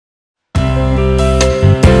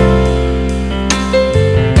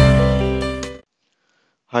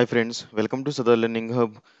Hi friends, welcome to Sada Learning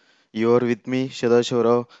Hub. You are with me, Shada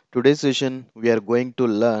Shorao. Today's session we are going to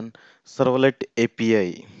learn Servlet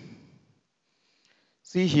API.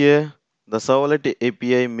 See here, the Servlet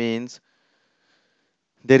API means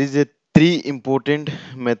there is a three important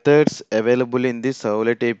methods available in this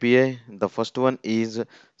Servlet API. The first one is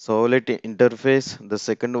Servlet Interface. The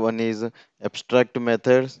second one is abstract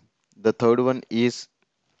methods. The third one is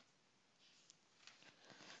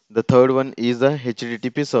the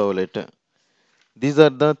HTTP Servlet. These are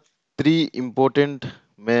the three important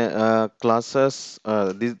classes.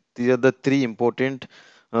 These are the three important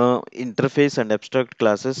interface and abstract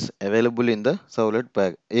classes available in the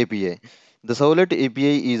API. The Servlet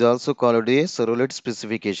API is also called a Servlet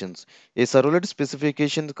specifications. A Servlet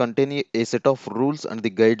specification contains a set of rules and the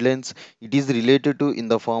guidelines it is related to in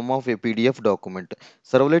the form of a PDF document.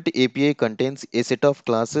 Servlet API contains a set of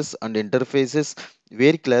classes and interfaces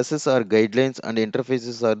where classes are guidelines and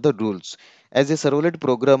interfaces are the rules. As a servlet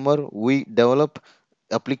programmer, we develop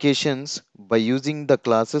applications by using the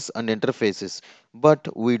classes and interfaces, but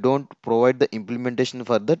we don't provide the implementation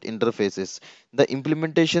for that interfaces. The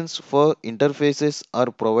implementations for interfaces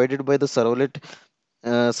are provided by the servlet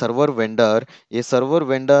server vendor. A server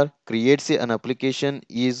vendor creates an application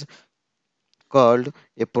is called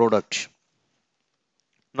a product.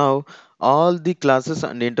 Now, all the classes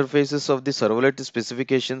and interfaces of the servlet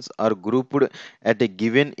specifications are grouped at a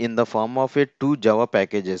given in the form of a two Java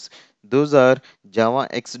packages. Those are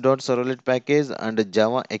javax.servlet package and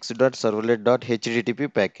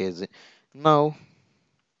javax.servlet.http package. Now,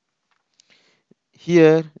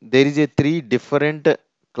 here there is a three different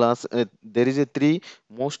there is a three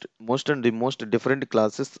most different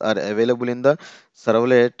classes are available in the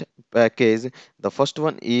servlet package. The first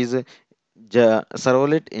one is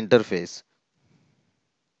servlet interface.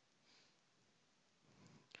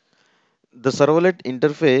 The servlet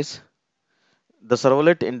interface the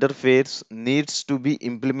servlet interface needs to be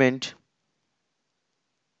implemented.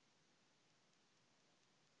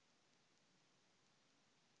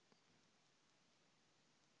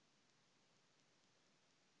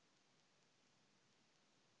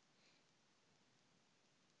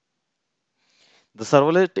 The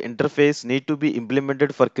servlet interface need to be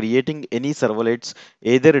implemented for creating any servlets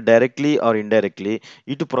either directly or indirectly.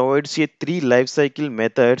 It provides a three lifecycle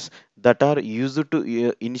methods that are used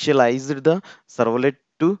to initialize the servlet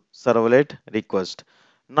to servlet request.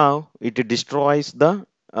 Now it destroys the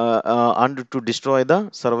and to destroy the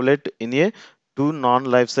servlet in a two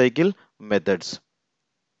non-lifecycle methods.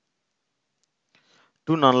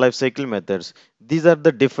 Two non-lifecycle methods. These are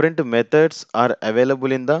the different methods are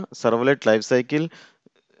available in the servlet lifecycle.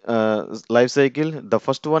 The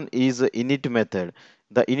first one is init method.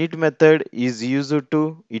 The init method is used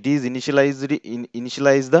to initialize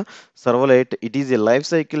the servlet. It is a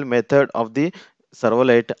lifecycle method of the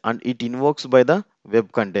servlet and it invokes by the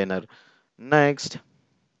web container. Next,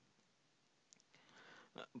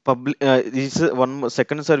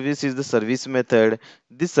 second service is the service method.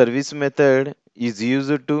 This service method is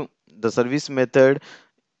used to the service method.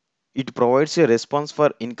 It provides a response for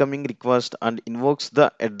incoming request and invokes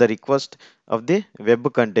the at the request of the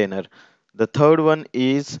web container. The third one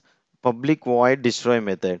is public void destroy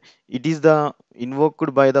method. It is the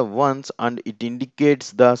invoked by the once and it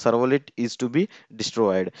indicates the servlet is to be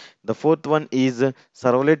destroyed. The fourth one is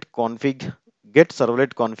servlet config get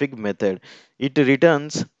servlet config method. It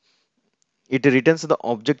returns it returns the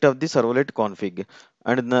object of the servlet config.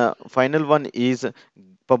 And the final one is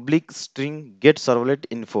public string get servlet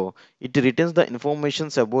info. It returns the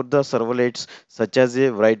informations about the servlets such as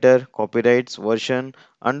a writer, copyrights, version,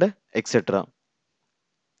 and etc.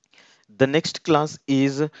 The next class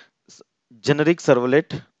is generic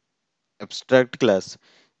servlet abstract class.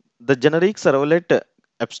 The generic servlet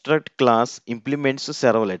abstract class implements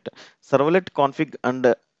servlet, servlet config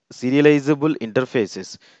and serializable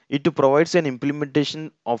interfaces. It provides an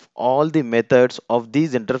implementation of all the methods of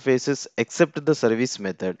these interfaces except the service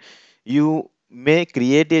method. You may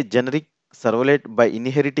create a generic servlet by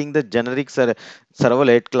inheriting the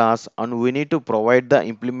servlet class and we need to provide the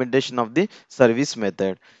implementation of the service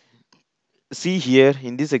method. See here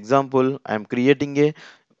in this example, I am creating a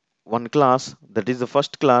one class, that is the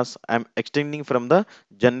first class I am extending from the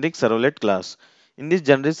generic servlet class. In this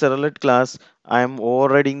generic servlet class, I am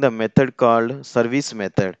overriding the method called service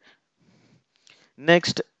method.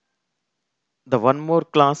 Next, the one more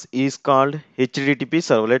class is called HTTP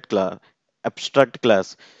servlet class, abstract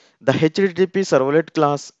class. The HTTP servlet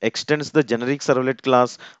class extends the generic servlet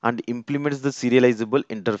class and implements the serializable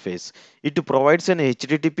interface. It provides an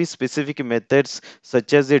HTTP specific methods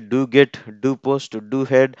such as a doGet, doPost,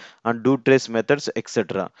 doHead, and doTrace methods,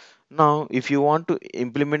 etc. Now, if you want to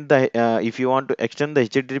extend the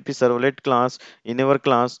HTTP servlet class in our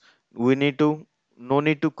class, we need to no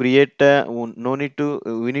need to create no need to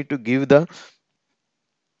we need to give the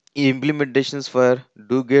implementations for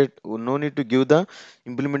do get no need to give the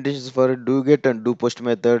implementations for do get and do post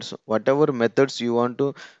methods. Whatever methods you want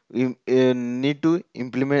to need to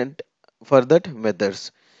implement for that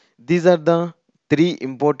methods. These are the three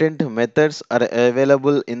important methods are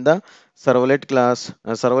available in the servlet class,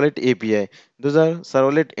 servlet api. Those are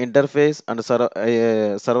servlet interface and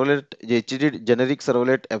servlet generic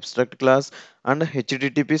servlet abstract class and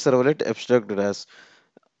http servlet abstract class.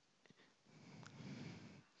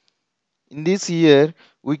 In this year,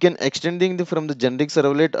 we can extending from the generic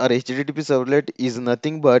servlet or HTTP servlet is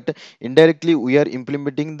nothing but indirectly we are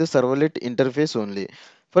implementing the servlet interface only.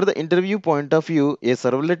 For the interview point of view, a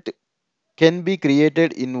servlet can be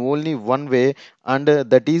created in only one way, and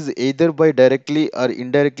that is either by directly or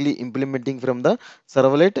indirectly implementing from the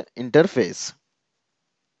servlet interface.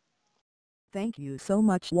 Thank you so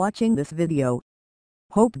much watching this video.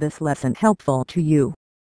 Hope this lesson helpful to you.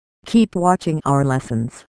 Keep watching our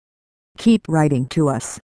lessons. Keep writing to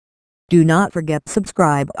us. Do not forget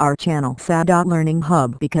subscribe our channel Learning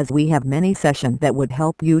Hub because we have many sessions that would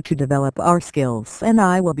help you to develop our skills, and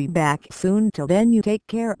I will be back soon. Till then you take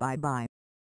care. Bye bye.